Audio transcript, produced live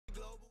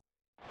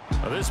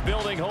This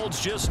building holds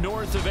just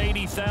north of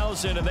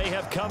 80,000, and they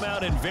have come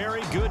out in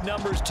very good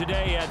numbers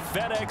today at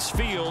FedEx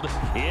Field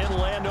in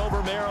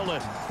Landover,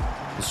 Maryland.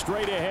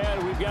 Straight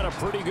ahead, we've got a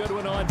pretty good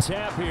one on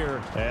tap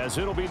here, as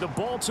it'll be the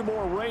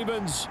Baltimore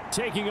Ravens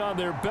taking on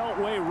their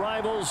Beltway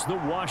rivals, the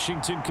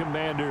Washington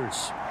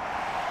Commanders.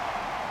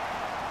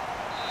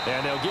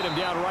 And they'll get him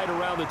down right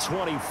around the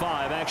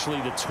 25,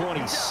 actually the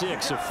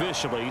 26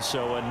 officially,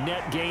 so a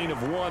net gain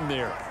of 1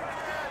 there.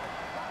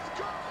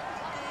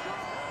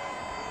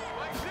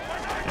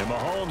 And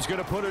Mahomes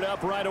going to put it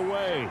up right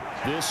away.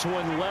 This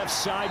one left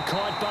side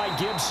caught by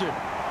Gibson.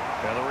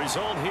 And the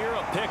result here,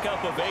 a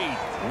pickup of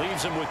 8.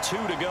 Leaves him with 2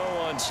 to go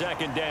on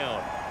second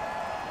down.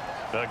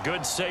 A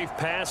good safe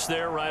pass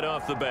there right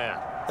off the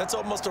bat. That's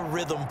almost a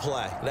rhythm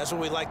play. That's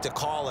what we like to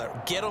call it.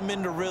 Get them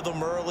into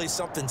rhythm early,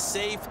 something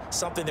safe,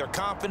 something they're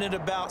confident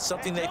about,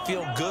 something they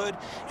feel good.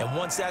 And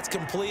once that's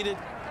completed,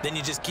 then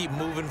you just keep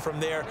moving from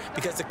there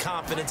because the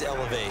confidence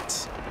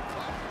elevates.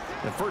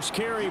 The first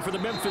carry for the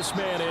Memphis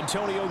man,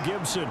 Antonio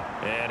Gibson.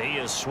 And he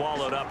is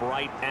swallowed up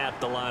right at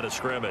the line of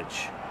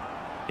scrimmage.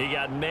 He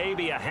got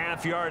maybe a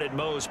half yard at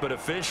most, but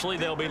officially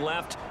they'll be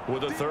left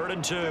with a 3rd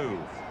and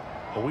 2.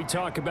 Well, we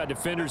talk about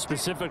defenders,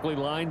 specifically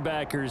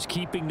linebackers,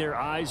 keeping their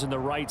eyes in the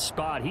right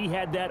spot. He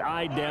had that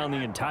eye down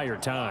the entire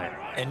time.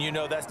 And you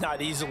know that's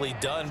not easily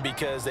done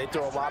because they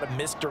throw a lot of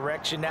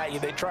misdirection at you.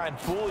 They try and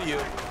fool you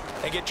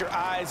and get your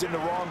eyes in the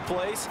wrong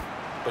place.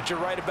 But you're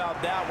right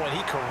about that one.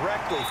 He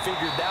correctly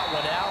figured that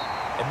one out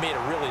and made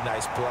a really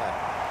nice play.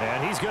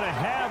 And he's going to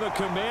have a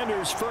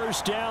Commanders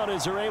first down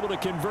as they're able to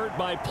convert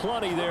by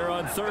plenty there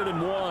on 3rd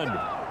and 1.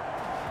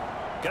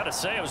 Got to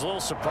say, I was a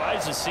little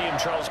surprised to see him,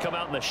 Charles, come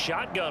out in the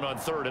shotgun on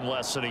 3rd and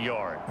less than a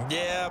yard.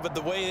 Yeah, but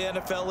the way the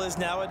NFL is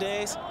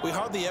nowadays, we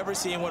hardly ever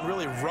see anyone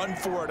really run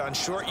for it on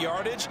short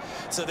yardage.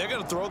 So they're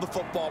going to throw the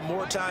football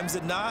more times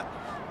than not.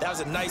 That was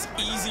a nice,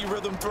 easy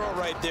rhythm throw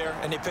right there,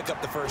 and they pick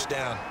up the first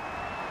down.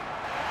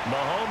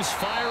 Mahomes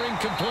firing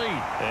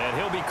complete, and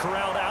he'll be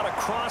corralled out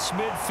across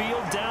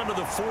midfield down to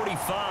the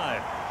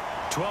 45.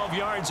 12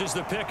 yards is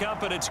the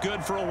pickup, and it's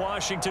good for a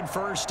Washington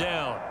first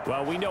down.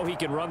 Well, we know he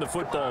can run the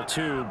football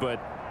too, but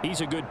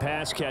he's a good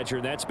pass catcher.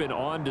 That's been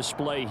on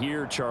display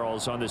here,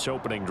 Charles, on this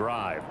opening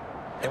drive.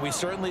 And we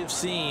certainly have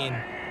seen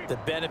the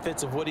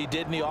benefits of what he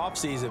did in the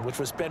offseason, which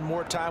was spend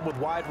more time with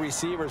wide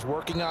receivers,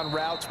 working on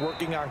routes,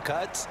 working on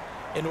cuts,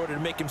 in order to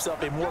make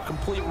himself a more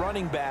complete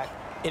running back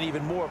and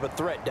even more of a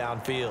threat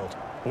downfield.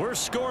 We're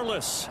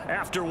scoreless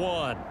after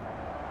 1.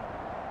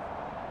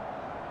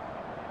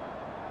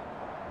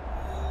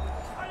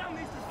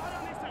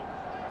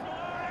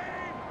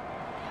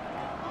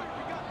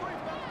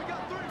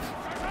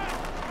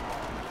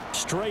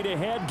 Straight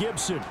ahead,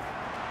 Gibson.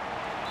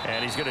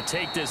 And he's going to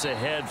take this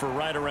ahead for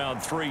right around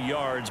 3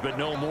 yards, but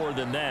no more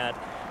than that.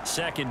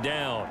 Second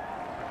down.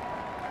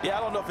 Yeah,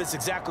 I don't know if it's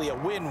exactly a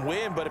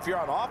win-win, but if you're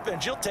on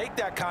offense, you'll take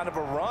that kind of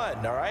a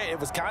run, all right? It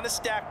was kind of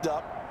stacked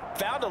up,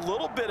 found a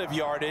little bit of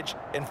yardage,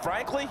 and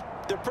frankly,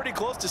 they're pretty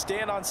close to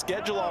staying on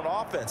schedule on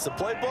offense. The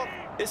playbook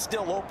is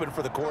still open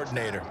for the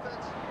coordinator.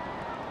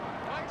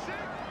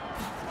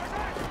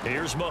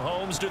 Here's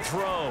Mahomes to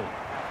throw.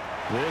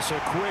 This a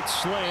quick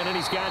slant, and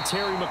he's got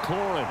Terry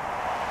McLaurin.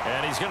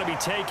 And he's going to be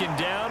taken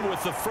down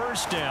with the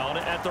first down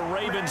at the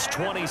Ravens'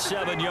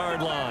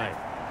 27-yard line.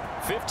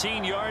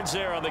 15 yards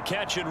there on the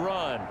catch and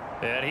run.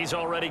 And he's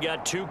already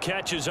got 2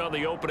 catches on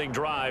the opening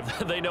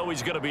drive. They know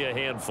he's going to be a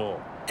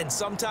handful. And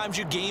sometimes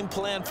you game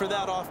plan for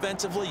that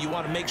offensively. You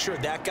want to make sure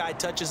that guy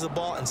touches the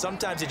ball, and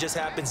sometimes it just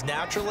happens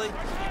naturally.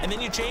 And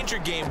then you change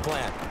your game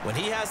plan. When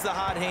he has the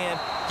hot hand,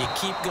 you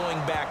keep going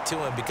back to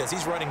him because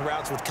he's running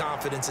routes with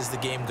confidence as the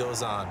game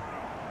goes on.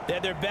 They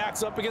had their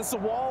backs up against the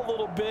wall a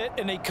little bit,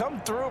 and they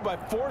come through by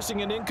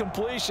forcing an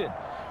incompletion.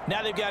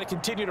 Now they've got to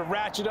continue to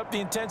ratchet up the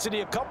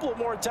intensity a couple of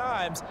more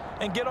times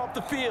and get off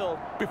the field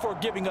before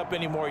giving up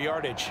any more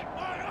yardage.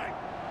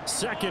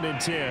 2nd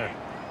and 10.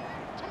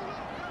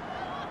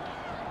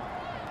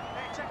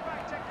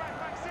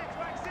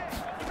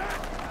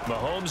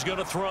 Mahomes going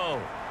to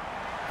throw.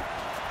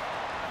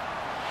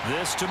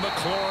 This to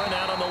McLaurin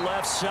out on the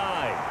left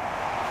side.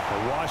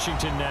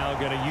 Washington now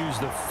going to use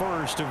the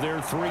first of their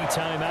 3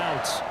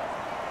 timeouts,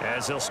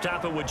 as they'll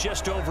stop it with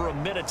just over a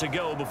minute to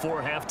go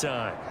before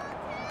halftime.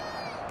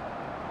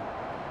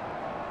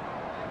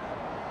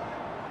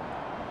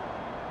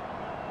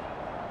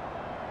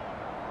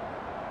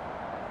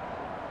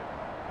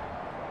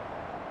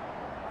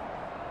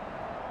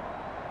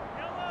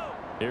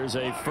 Here's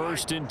a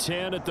 1st and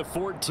 10 at the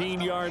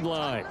 14-yard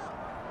line.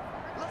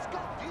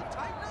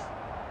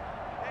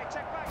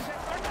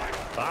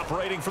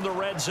 Operating from the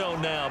red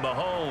zone now,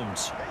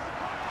 Mahomes.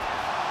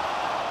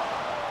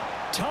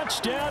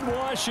 Touchdown,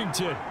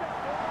 Washington.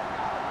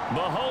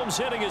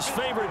 Mahomes hitting his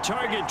favorite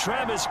target,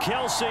 Travis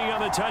Kelce,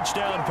 on the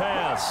touchdown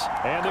pass.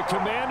 And the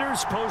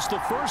Commanders post the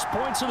first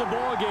points of the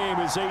ballgame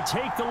as they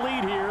take the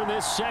lead here in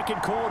this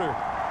second quarter.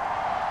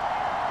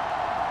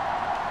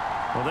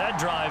 Well, that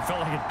drive felt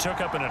like it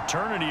took up an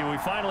eternity. We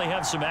finally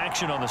have some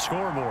action on the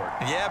scoreboard.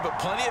 Yeah, but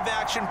plenty of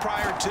action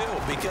prior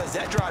to, because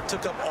that drive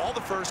took up all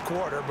the first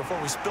quarter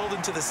before we spilled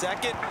into the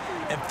second,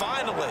 and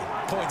finally,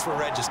 points were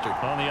registered.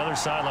 On the other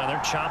sideline, they're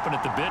chomping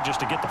at the bit just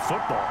to get the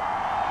football.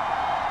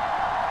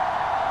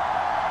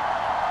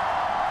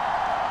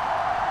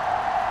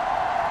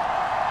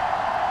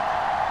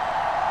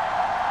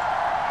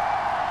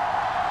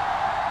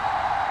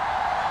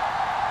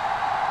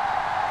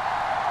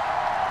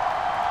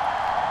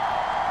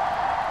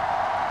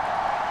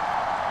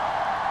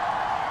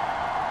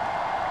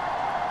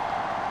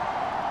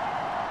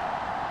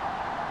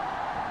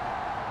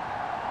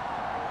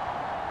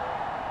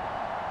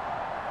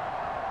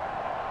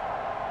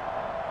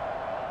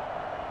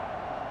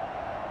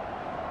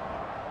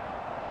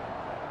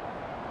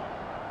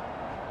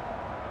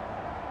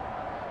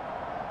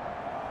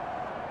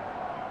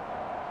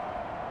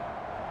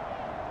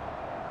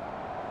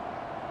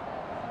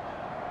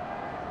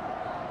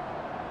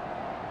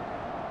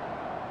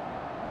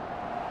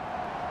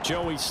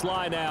 Joey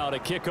Sly now to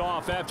kick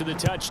off after the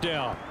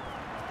touchdown.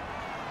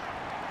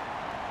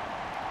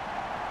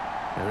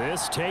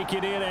 This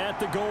taken in at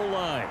the goal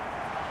line.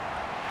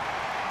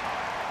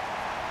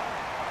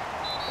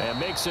 And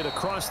makes it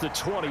across the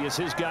 20 as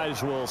his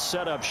guys will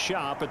set up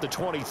shop at the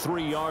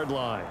 23-yard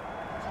line.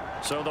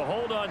 So the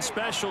hold on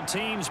special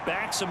teams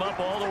backs him up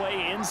all the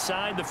way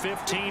inside the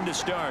 15 to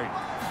start.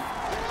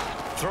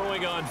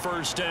 Throwing on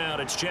first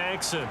down, it's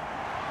Jackson.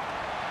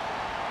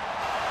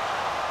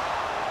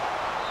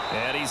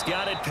 And he's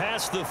got it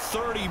past the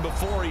 30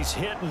 before he's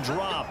hit and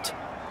dropped.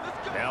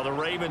 Now the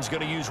Ravens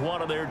going to use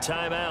one of their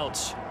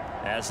timeouts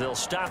as they'll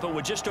stop it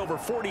with just over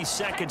 40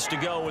 seconds to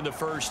go in the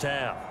first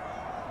half.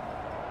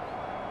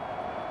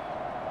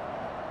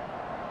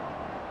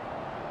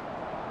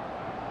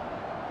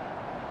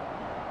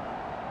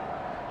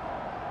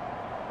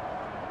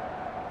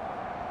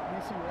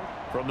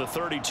 From the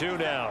 32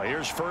 now,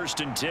 here's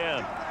 1st and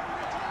 10.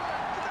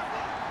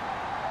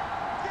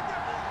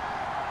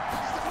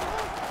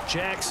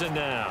 Jackson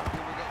now.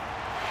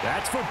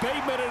 That's for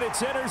Bateman, and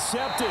it's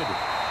intercepted.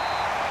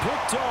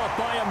 Picked off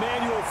by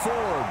Emmanuel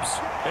Forbes.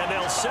 And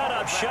they'll set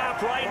up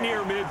shop right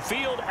near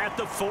midfield at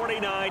the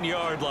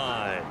 49-yard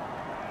line.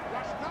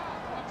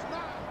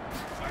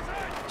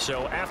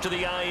 So after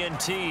the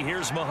INT,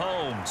 here's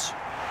Mahomes.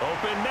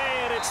 Open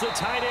man, it's the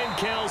tight end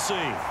Kelsey.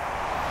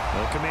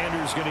 The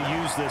Commanders going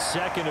to use the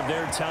second of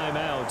their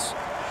timeouts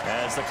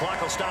as the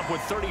clock will stop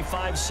with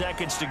 35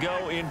 seconds to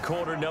go in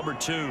quarter number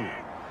 2.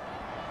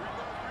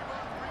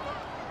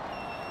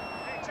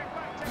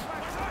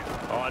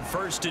 On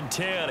 1st and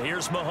 10,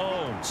 here's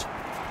Mahomes.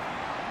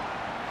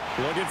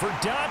 Looking for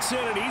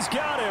Dotson, and he's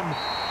got him.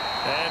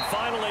 And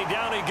finally,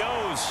 down he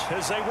goes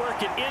as they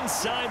work it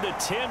inside the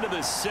 10 to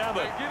the 7.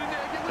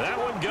 That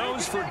one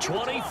goes for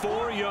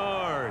 24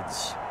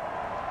 yards.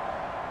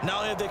 Not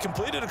only have they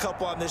completed a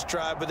couple on this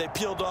drive, but they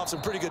peeled off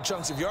some pretty good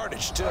chunks of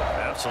yardage, too.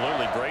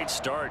 Absolutely great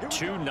start.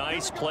 2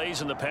 nice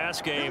plays in the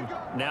pass game.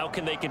 Now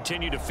can they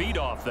continue to feed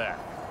off that?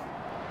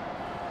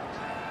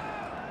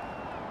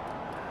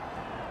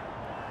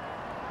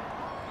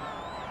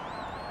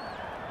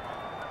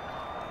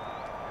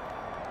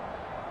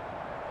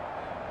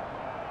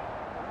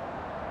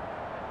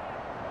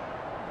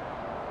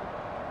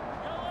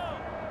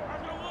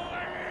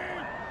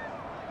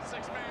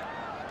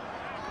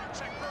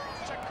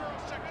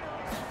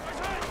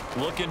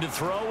 Looking to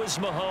throw is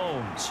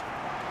Mahomes.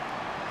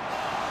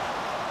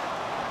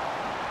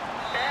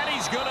 And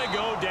he's going to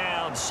go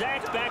down.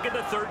 Sacked back at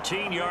the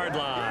 13-yard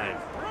line.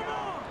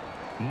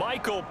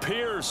 Michael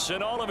Pierce,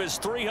 in all of his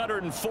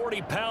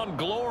 340-pound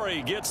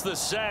glory, gets the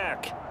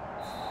sack.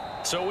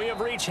 So we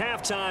have reached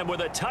halftime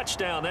with a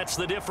touchdown. That's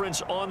the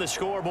difference on the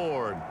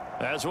scoreboard.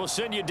 As we'll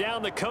send you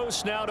down the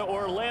coast now to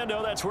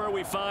Orlando, that's where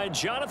we find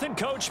Jonathan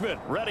Coachman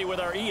ready with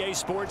our EA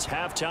Sports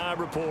halftime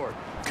report.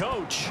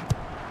 Coach.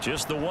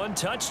 Just the one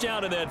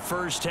touchdown in that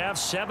first half.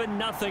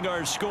 7-0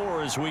 our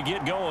score as we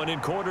get going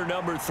in quarter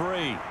number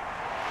 3.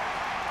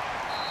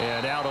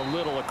 And out a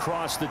little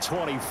across the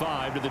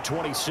 25 to the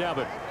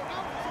 27.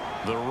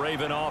 The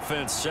Raven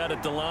offense set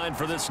at the line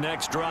for this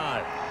next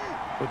drive.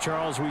 Well,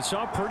 Charles, we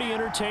saw pretty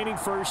entertaining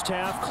first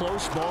half,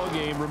 close ball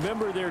game.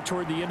 Remember there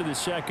toward the end of the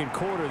second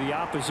quarter, the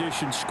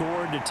opposition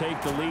scored to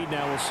take the lead.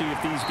 Now we'll see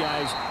if these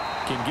guys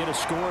can get a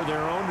score of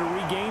their own to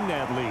regain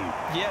that lead.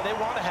 Yeah, they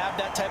want to have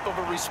that type of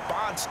a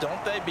response,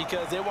 don't they?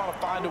 Because they want to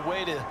find a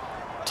way to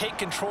take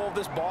control of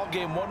this ball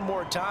game one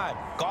more time.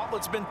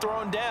 Gauntlet's been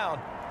thrown down.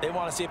 They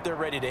want to see if they're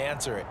ready to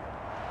answer it.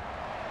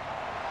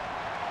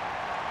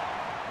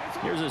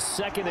 Here's a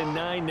 2nd and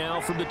 9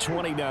 now from the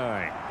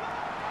 29.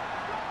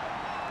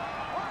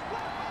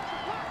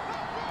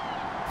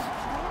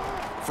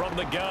 From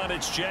the gun,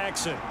 it's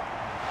Jackson.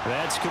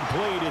 That's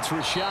complete. It's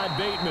Rashad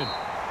Bateman.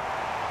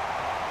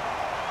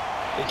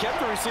 They kept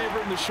the receiver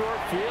in the short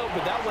field,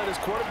 but that let his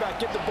quarterback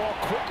get the ball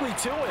quickly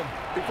to him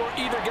before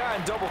either guy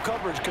in double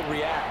coverage could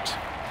react.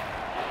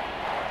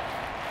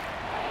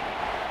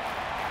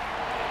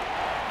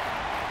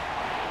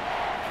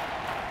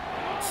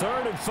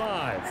 Third and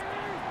 5.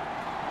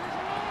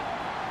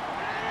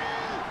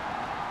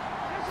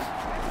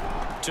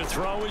 To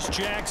throw is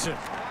Jackson.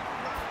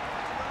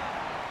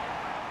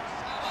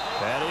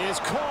 That is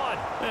caught.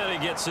 And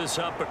he gets this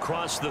up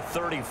across the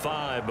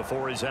 35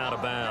 before he's out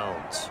of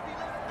bounds.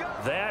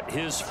 That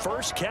his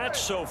first catch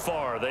so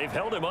far. They've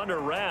held him under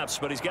wraps,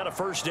 but he's got a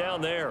first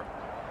down there.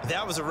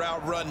 That was a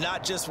route run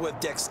not just with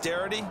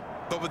dexterity,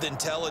 but with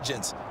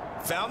intelligence.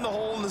 Found the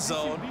hole in the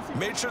zone,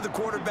 made sure the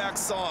quarterback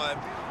saw him,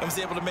 and was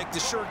able to make the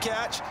sure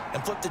catch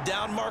and flip the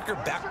down marker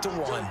back to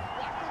 1.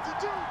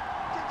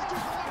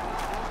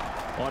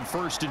 On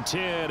 1st and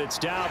 10, it's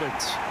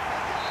Dobbins.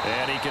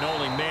 And he can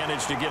only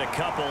manage to get a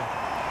couple.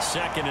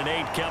 2nd and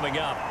 8 coming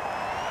up.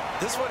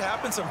 This is what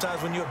happens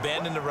sometimes when you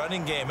abandon the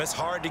running game. It's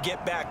hard to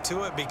get back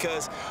to it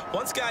because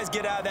once guys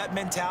get out of that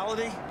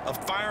mentality of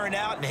firing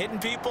out and hitting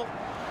people,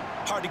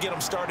 hard to get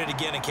them started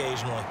again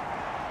occasionally.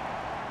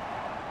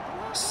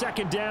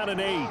 2nd down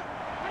and 8.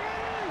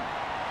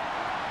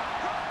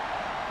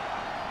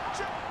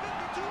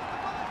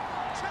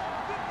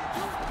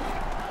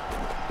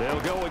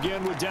 They'll go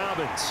again with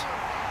Dobbins.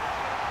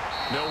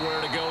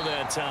 Nowhere to go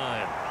that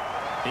time.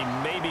 He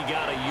maybe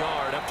got a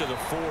yard up to the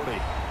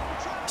 40.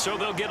 So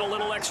they'll get a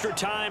little extra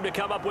time to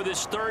come up with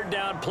his 3rd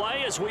down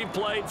play as we've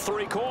played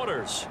 3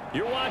 quarters.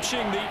 You're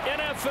watching the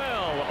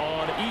NFL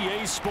on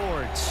EA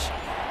Sports.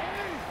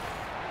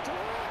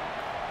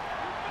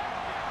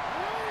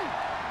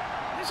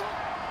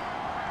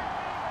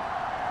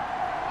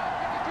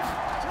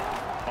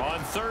 On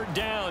 3rd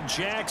down,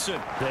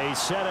 Jackson. They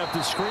set up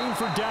the screen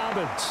for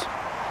Dobbins.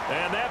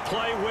 And that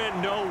play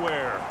went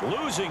nowhere.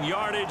 Losing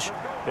yardage.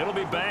 It'll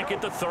be back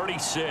at the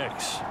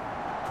 36.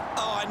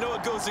 Oh, I know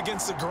it goes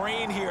against the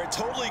grain here. It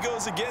totally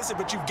goes against it,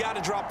 but you've got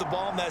to drop the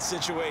ball in that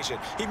situation.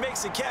 He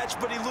makes a catch,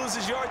 but he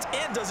loses yards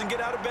and doesn't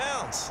get out of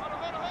bounds.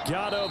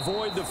 Got to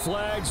avoid the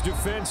flags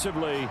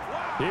defensively.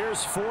 Here's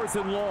 4th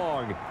and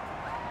long.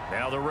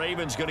 Now the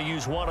Ravens going to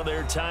use one of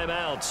their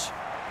timeouts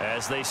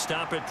as they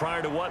stop it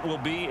prior to what will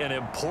be an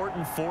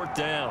important 4th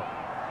down.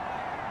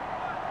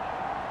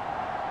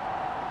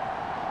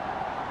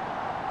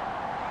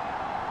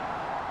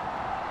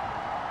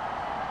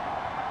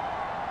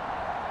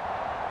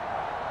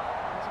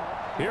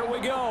 Here we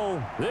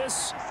go.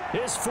 This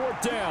is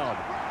 4th down.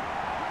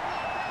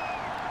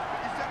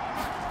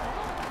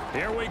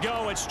 Here we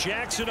go. It's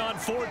Jackson on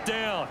 4th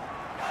down.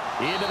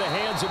 Into the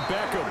hands of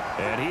Beckham.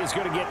 And he's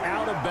going to get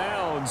out of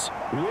bounds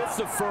with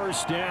the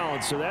first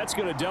down. So that's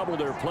going to double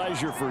their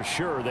pleasure for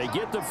sure. They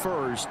get the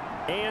first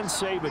and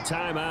save a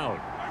timeout.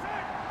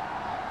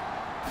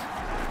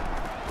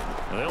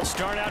 They'll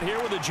start out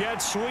here with a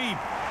jet sweep.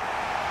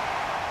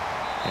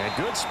 And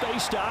good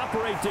space to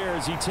operate there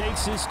as he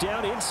takes this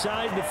down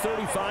inside the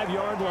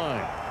 35-yard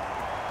line.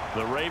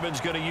 The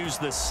Ravens going to use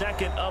the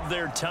 2nd of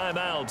their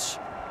timeouts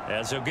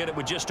as they'll get it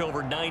with just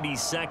over 90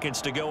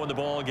 seconds to go in the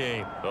ball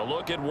game. A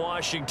look at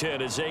Washington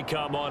as they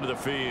come onto the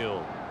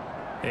field.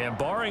 And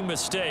barring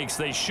mistakes,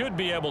 they should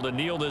be able to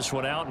kneel this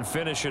one out and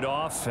finish it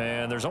off.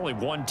 And there's only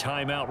 1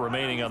 timeout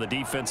remaining on the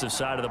defensive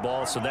side of the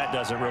ball, so that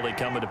doesn't really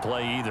come into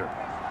play either.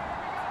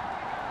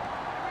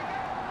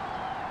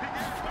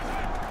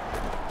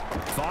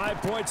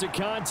 5 points of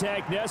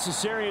contact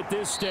necessary at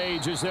this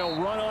stage as they'll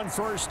run on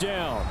 1st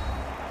down.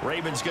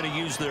 Ravens going to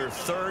use their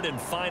 3rd and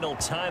final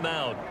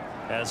timeout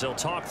as they'll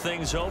talk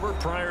things over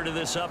prior to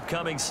this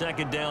upcoming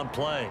 2nd down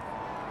play.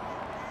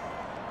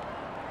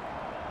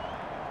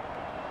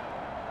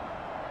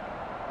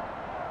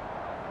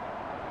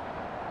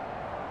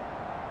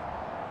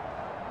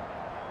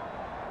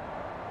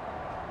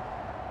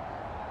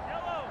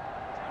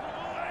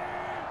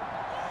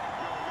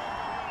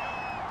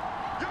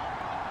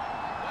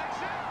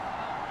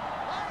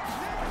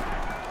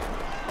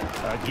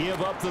 A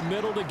give up the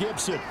middle to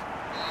Gibson.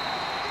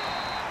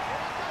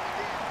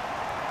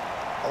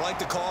 I like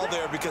the call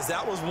there because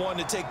that was one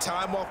to take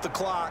time off the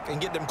clock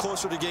and get them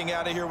closer to getting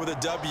out of here with a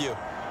W.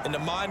 In the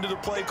mind of the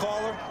play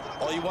caller,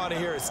 all you want to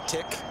hear is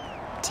tick,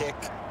 tick,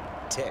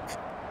 tick.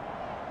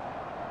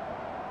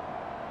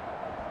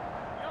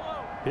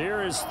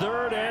 Here is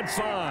 3rd and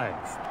 5.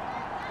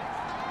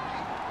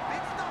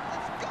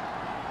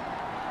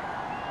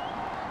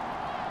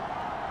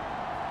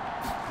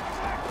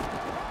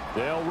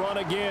 They'll run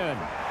again.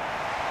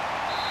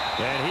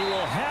 And he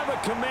will have a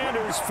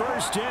Commander's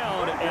first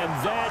down, and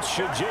that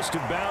should just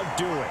about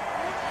do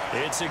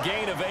it. It's a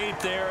gain of 8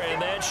 there,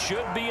 and that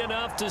should be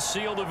enough to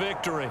seal the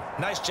victory.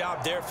 Nice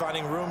job there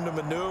finding room to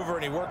maneuver,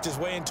 and he worked his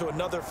way into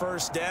another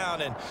first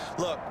down. And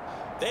look,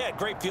 they had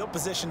great field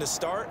position to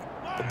start,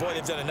 but boy,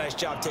 they've done a nice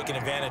job taking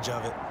advantage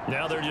of it.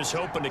 Now they're just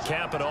hoping to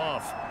cap it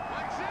off.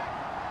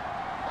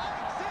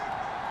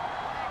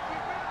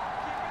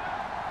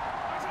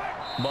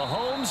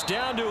 Mahomes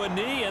down to a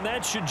knee, and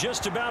that should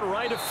just about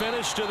write a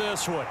finish to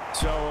this one.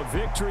 So a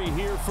victory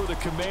here for the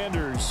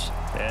Commanders.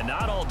 And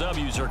not all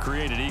W's are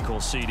created equal,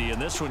 CD,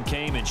 and this one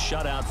came in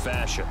shutout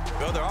fashion.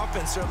 Well, their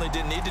offense certainly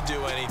didn't need to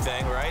do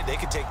anything, right? They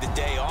could take the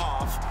day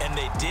off, and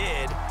they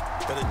did.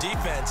 For the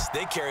defense,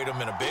 they carried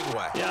them in a big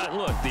way. Yeah,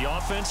 look, the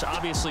offense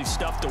obviously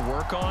stuff to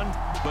work on,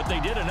 but they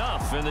did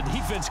enough, and the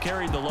defense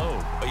carried the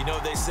load. But you know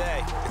what they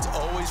say, it's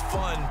always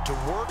fun to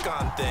work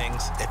on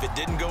things if it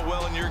didn't go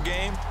well in your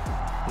game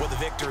with a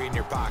victory in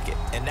your pocket,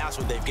 and that's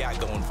what they've got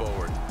going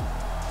forward.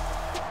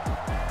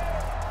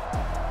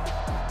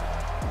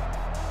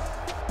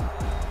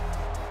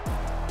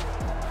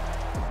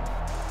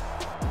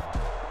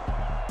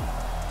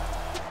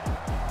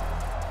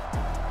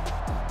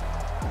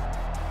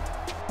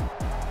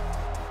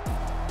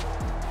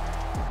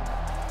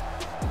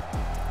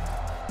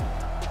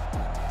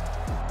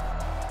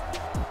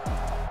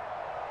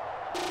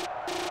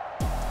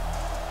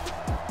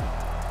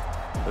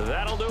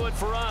 That'll do it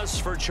for us.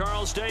 For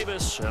Charles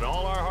Davis and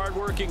all our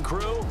hardworking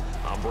crew,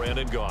 I'm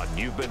Brandon Gaudin.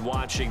 You've been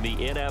watching the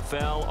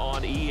NFL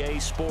on EA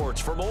Sports.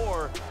 For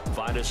more,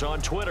 find us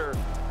on Twitter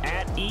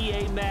at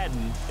EA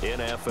Madden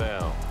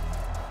NFL.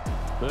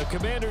 The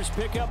Commanders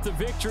pick up the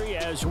victory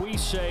as we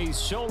say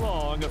so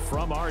long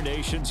from our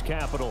nation's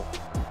capital.